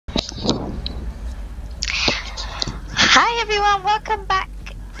everyone, welcome back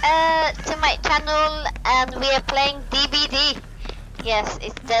to my channel, and we are playing DBD. Yes,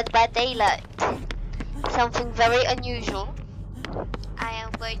 it's Dead by Daylight. Something very unusual. I am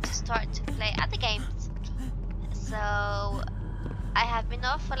going to start to play other games. So I have been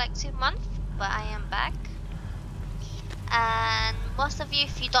off for like 2 months, but I am back. And most of you,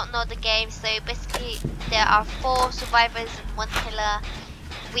 if you don't know the game, so basically there are 4 survivors and 1 killer.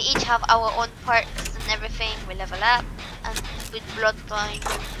 We each have our own perks and everything. We level up and with bloodline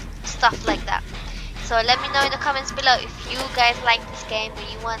and stuff like that. So let me know in the comments below if you guys like this game or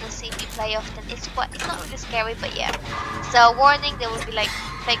you want to see me play often. It's not really scary, but yeah. So warning, there will be like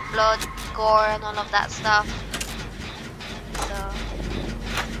fake blood, gore and all of that stuff. So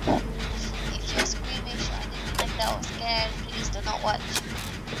if you're squeamish or anything like that or scared, please do not watch.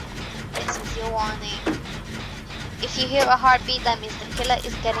 This is your warning. If you hear a heartbeat, that means the killer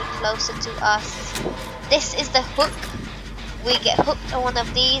is getting closer to us. This is the hook. We get hooked on one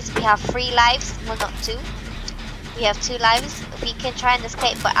of these. We have 3 lives, well not 2. We have 2 lives. We can try and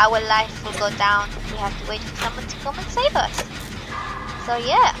escape, but our life will go down. We have to wait for someone to come and save us. So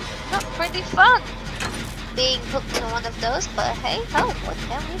yeah, not pretty fun being hooked on one of those, but hey ho, what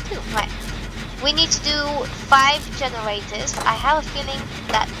can we do? Right, we need to do 5 generators. I have a feeling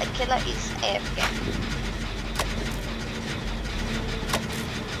that the killer is AFK.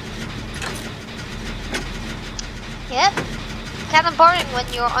 Yep, kind of boring when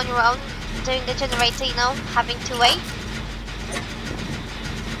you're on your own doing the generator, you know, having to wait.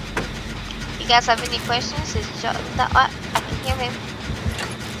 You guys have any questions? Is that what? I can hear him.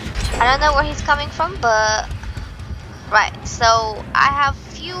 I don't know where he's coming from, but right. So I have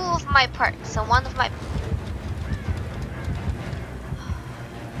few of my perks. So one of my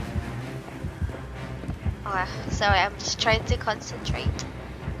sorry, I'm just trying to concentrate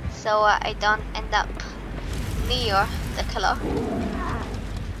so I don't end up near the killer.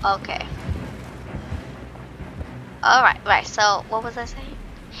 Okay. Alright, right, so what was I saying?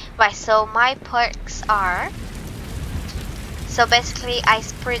 Right, so my perks are, so basically I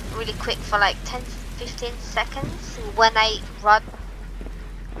sprint really quick for like 10-15 seconds when I run.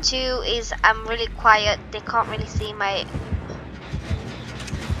 2 is I'm really quiet, they can't really see my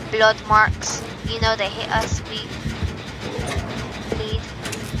blood marks. You know, they hit us, we bleed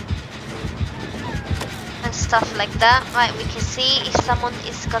and stuff like that. Right, we can see if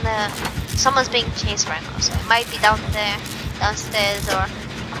someone's being chased right now, so it might be down there, downstairs, or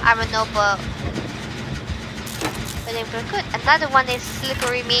I don't know, but they're good. Another one is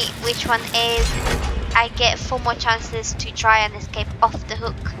slippery meat, which one is I get 4 more chances to try and escape off the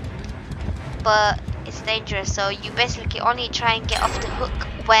hook, but it's dangerous, so you basically only try and get off the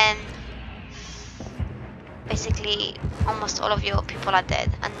hook when basically almost all of your people are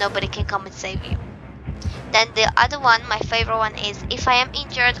dead and nobody can come and save you. Then the other one, my favorite one, is if I am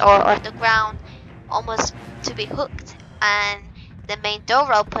injured or on the ground almost to be hooked and the main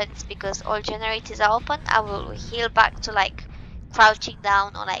door opens because all generators are open, I will heal back to like crouching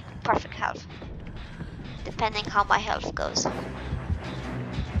down or like perfect health, depending how my health goes.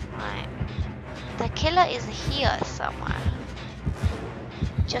 Right, the killer is here somewhere,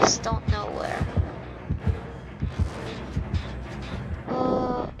 just don't know where.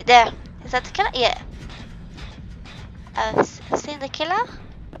 There, is that the killer? Yeah. Seen the killer?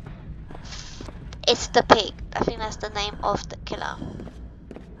 It's the pig. I think that's the name of the killer.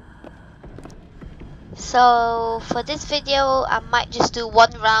 So for this video, I might just do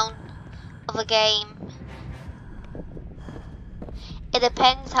 1 round of a game. It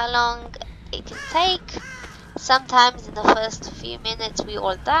depends how long it can take. Sometimes in the first few minutes we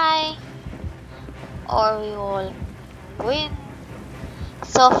all die, or we all win.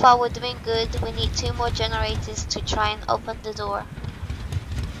 So far we're doing good. We need 2 more generators to try and open the door.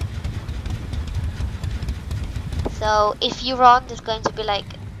 So if you run, there's going to be like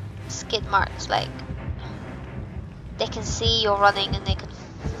skid marks, like they can see you're running and they can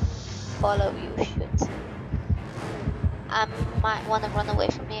follow you. Shoot. I might want to run away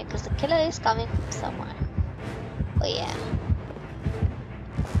from here because the killer is coming from somewhere. Oh yeah.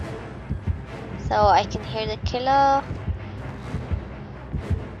 So I can hear the killer.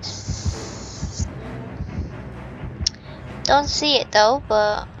 Don't see it though,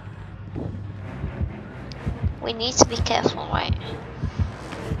 but we need to be careful, right?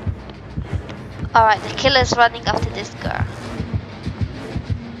 Alright, the killer's running after this girl.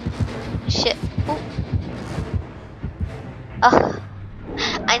 Shit. Ooh. Oh,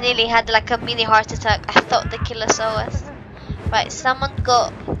 I nearly had like a mini heart attack. I thought the killer saw us. Right, someone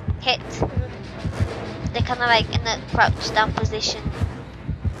got hit. They're kind of like in a crouched down position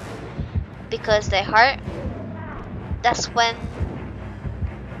because they're hurt. that's when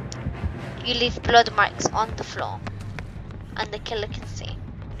you leave blood marks on the floor and the killer can see.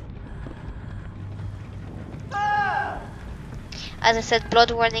 As I said,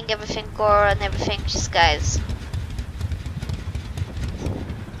 blood warning, everything, gore and everything, just guys.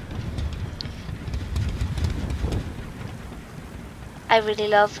 I really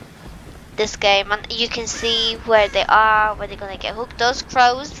love this game, and you can see where they are, where they're gonna get hooked. Those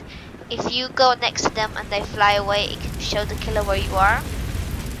crows, if you go next to them and they fly away, it can show the killer where you are.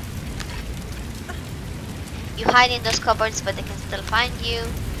 You hide in those cupboards, but they can still find you.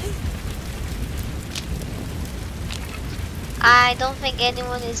 I don't think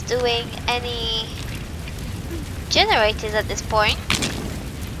anyone is doing any generators at this point.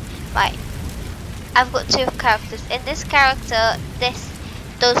 Right. I've got two characters. In this character,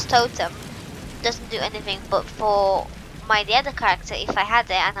 those totem doesn't do anything, but for the other character, if I had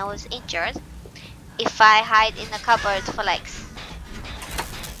it and I was injured, if I hide in the cupboard for like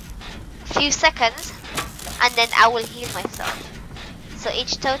a few seconds, and then I will heal myself. So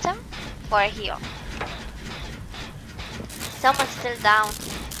each totem for a heal. Someone's still down.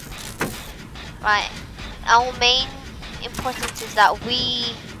 Right. Our main importance is that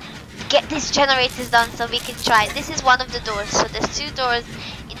we get these generators done so we can try. This is one of the doors, so there's two doors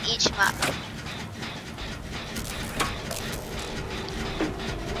in each map.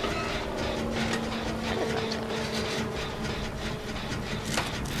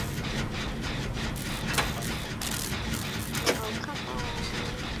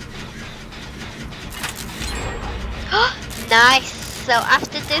 Oh, nice! So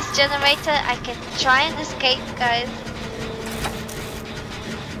after this generator I can try and escape, guys.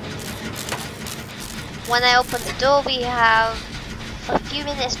 When I open the door, we have a few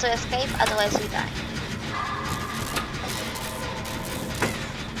minutes to escape, otherwise we die.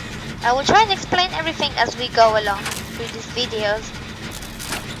 I will try and explain everything as we go along through these videos.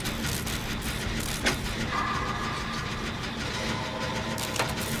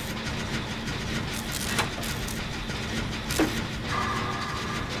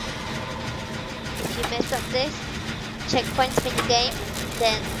 If you mess up this checkpoints mini game,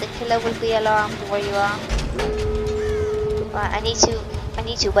 then the killer will be alarmed where you are. Right, I need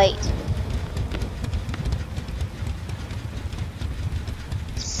to wait.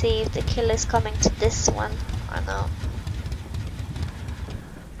 See if the killer is coming to this one or no.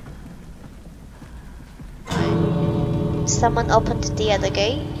 Someone opened the other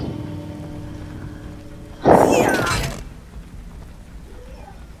gate.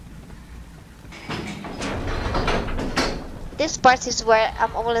 This part is where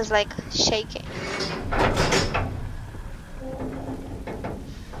I'm always like shaking.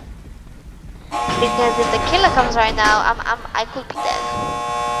 Because if the killer comes right now, I could be dead.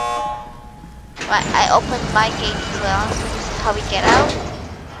 Right, I opened my gate as well, so this is how we get out.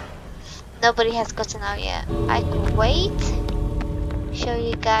 Nobody has gotten out yet. I could wait, show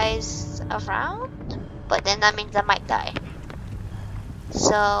you guys around, but then that means I might die.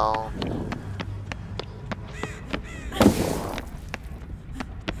 So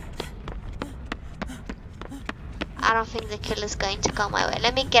I don't think the killer's going to come my way.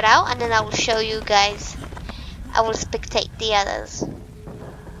 Let me get out and then I will show you guys. I will spectate the others.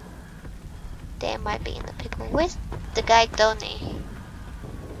 They might be in the pickle. Where's the guy Donny?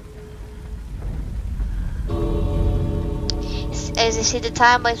 As you see, the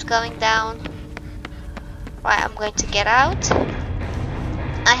timer is going down. Right, I'm going to get out.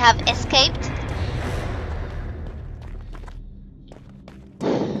 I have escaped.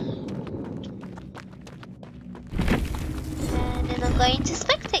 I'm going to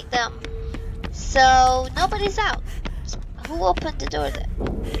spectate them. So nobody's out. Who opened the door there?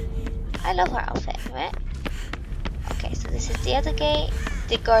 I love her outfit, right? Okay, so this is the other gate.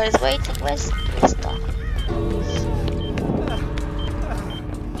 The girl is waiting. Where's the door?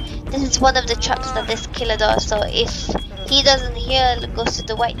 This is one of the traps that this killer does. So if he doesn't hear goes to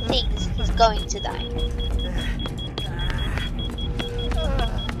the white things, he's going to die.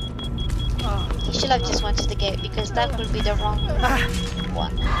 He should have just went to the gate because that would be the wrong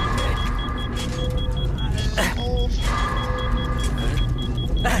one. Move.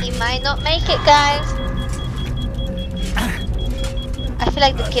 He might not make it, guys. I feel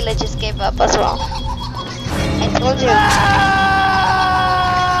like the killer just gave up as well. I told you.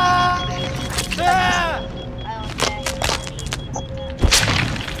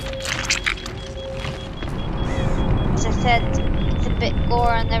 As I said, it's a bit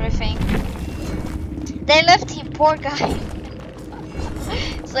gore and everything. They left him, poor guy.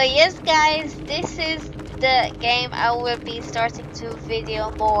 So yes guys, this is the game I will be starting to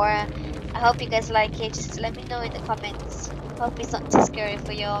video more I hope you guys like it. Just let me know in the comments. Hope it's not too scary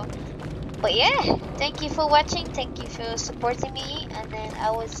for y'all. But yeah, thank you for watching. Thank you for supporting me. And then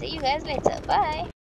I will see you guys later. Bye.